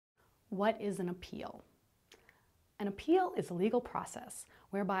What is an appeal? An appeal is a legal process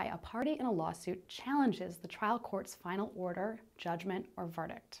whereby a party in a lawsuit challenges the trial court's final order, judgment, or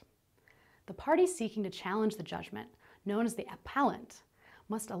verdict. The party seeking to challenge the judgment, known as the appellant,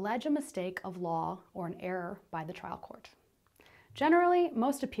 must allege a mistake of law or an error by the trial court. Generally,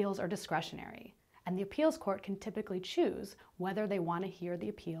 most appeals are discretionary, and the appeals court can typically choose whether they want to hear the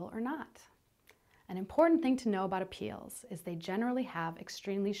appeal or not. An important thing to know about appeals is they generally have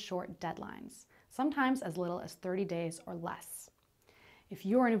extremely short deadlines, sometimes as little as 30 days or less. If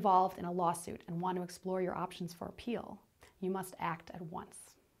you are involved in a lawsuit and want to explore your options for appeal, you must act at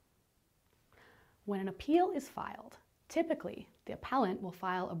once. When an appeal is filed, typically the appellant will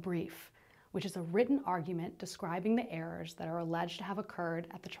file a brief, which is a written argument describing the errors that are alleged to have occurred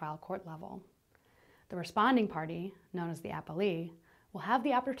at the trial court level. The responding party, known as the appellee, will have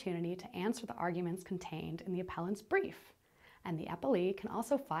the opportunity to answer the arguments contained in the appellant's brief, and the appellee can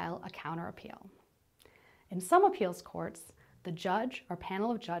also file a counter-appeal. In some appeals courts, the judge or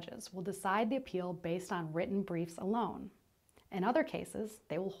panel of judges will decide the appeal based on written briefs alone. In other cases,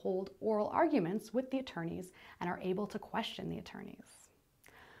 they will hold oral arguments with the attorneys and are able to question the attorneys.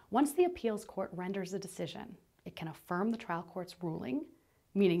 Once the appeals court renders a decision, it can affirm the trial court's ruling,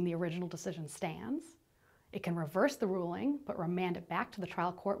 meaning the original decision stands. It can reverse the ruling, but remand it back to the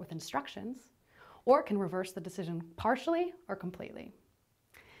trial court with instructions, or it can reverse the decision partially or completely.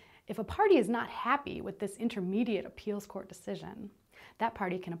 If a party is not happy with this intermediate appeals court decision, that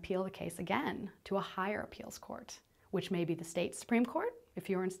party can appeal the case again to a higher appeals court, which may be the state Supreme Court if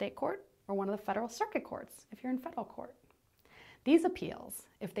you're in state court, or one of the federal circuit courts if you're in federal court. These appeals,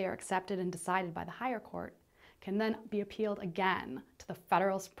 if they are accepted and decided by the higher court, can then be appealed again to the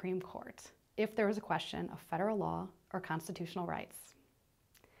federal Supreme Court if there is a question of federal law or constitutional rights.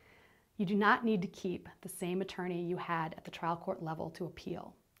 You do not need to keep the same attorney you had at the trial court level to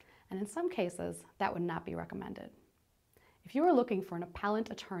appeal, and in some cases, that would not be recommended. If you are looking for an appellant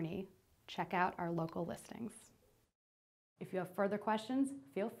attorney, check out our local listings. If you have further questions,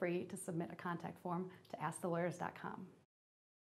 feel free to submit a contact form to askthelawyers.com.